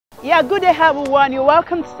Yeah, good day everyone. You're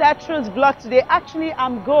welcome to Cetra's vlog today. Actually,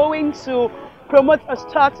 I'm going to promote a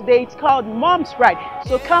store today. It's called Mom's Pride.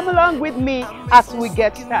 So come along with me as we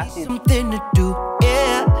get started. Something to do,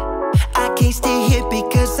 yeah. I can't stay here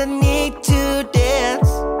because I need to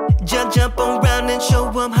dance. Jump around and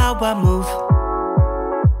show them how I move.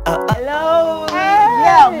 Hello. Hey.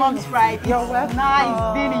 Yeah, Mom's Pride. You're welcome.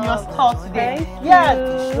 Nice being in your store today. Thank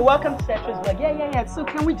You're you. welcome to Cetra's vlog. Yeah. So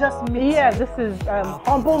can we just meet? Yeah, this is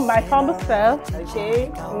my humble self.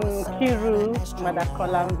 Okay. Kiru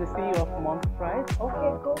Madakolam, the CEO of Mom's Pride.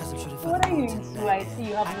 Okay, cool. What are you into? I see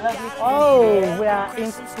you have lovely things Oh, here. we are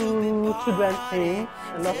into children things,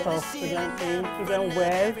 a lot of children things, children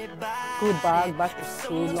wear, school bag, back to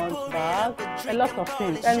school, lunch bag, a lot of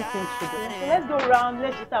things, anything children. So let's go around.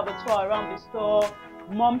 Let's just have a tour around the store.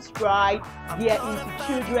 Mom's Pride, they are into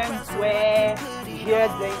children's wear, here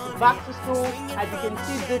they're into back to school. As you can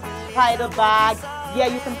see, this spider bag. Yeah,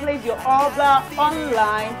 you can place your order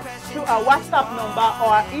online through our WhatsApp number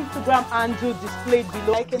or our Instagram handle displayed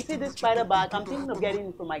below. I can see this spider bag. I'm thinking of getting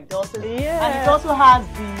it for my daughter. Yeah. And it also has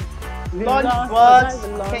the lunch box.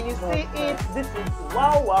 Can you see it? This is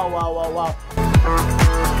wow.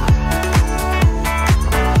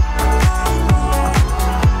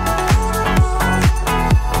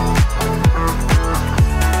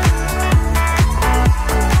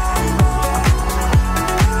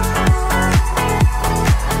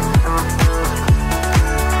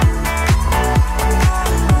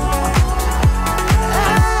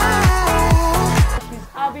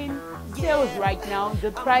 Right now,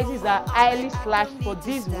 the prices are highly slashed for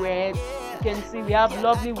these wears. You can see we have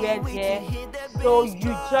lovely wears here. So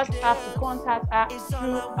you just have to contact her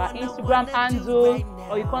through our Instagram handle,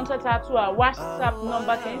 or you contact her through our WhatsApp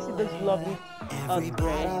number. Can you see this lovely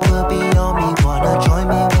dress? Will be on me, wanna join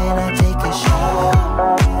me when I take a shot.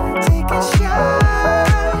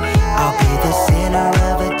 I'll be the center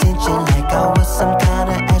of attention like I was some kind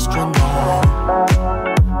of astronaut.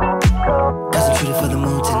 Cause I'm shooting for the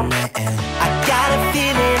moon tonight and I got a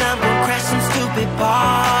feeling I'm gonna crash some stupid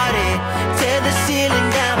party. Tear the ceiling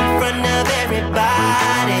down in front of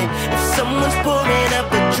everybody. If someone's pouring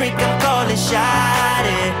up a drink, I'm calling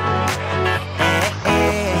shawty.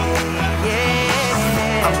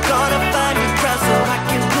 I'm gonna find a crowd so I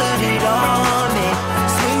can put it on me.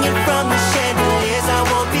 Swinging from the chandeliers, I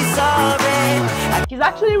won't be sorry. She's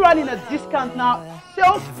actually running a discount now,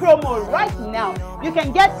 sales promo right now. You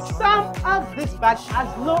can get some of this bag as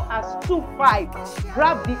low as $2.5.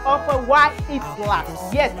 Grab the offer while it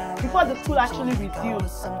lasts. Yes, before the school actually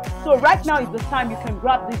resumes. So right now is the time you can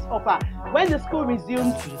grab this offer. When the school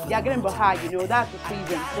resumes, they are getting behind, that's the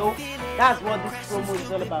season. So that's what this promo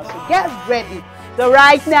is all about. So get ready. So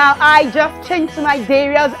right now, I just changed to my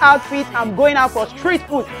Darius outfit. I'm going out for street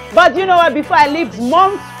food. But you know what? Before I leave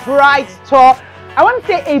Mom's Pride store, I want to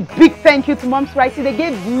say a big thank you to Mom's Pride. They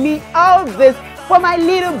gave me all this for my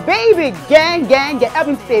little baby. Gang. Help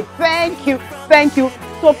me say thank you.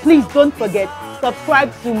 So please don't forget,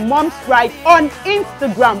 subscribe to Mom's Pride on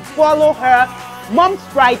Instagram. Follow her,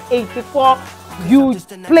 MumsPride84. You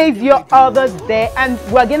place your orders there, and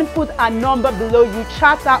we're going to put a number below. You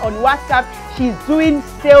chat her on WhatsApp. She's doing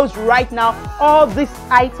sales right now. All these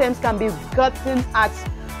items can be gotten at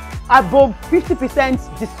above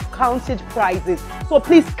 50% discounted prices. So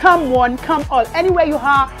please come one, come all. Anywhere you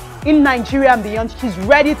are in Nigeria and beyond, she's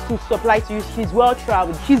ready to supply to you. She's well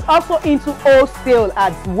traveled. She's also into wholesale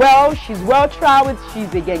as well. She's well traveled.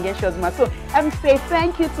 She's a gang. So let me say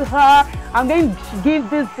thank you to her. I'm going to give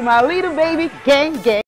this to my little baby. Gang.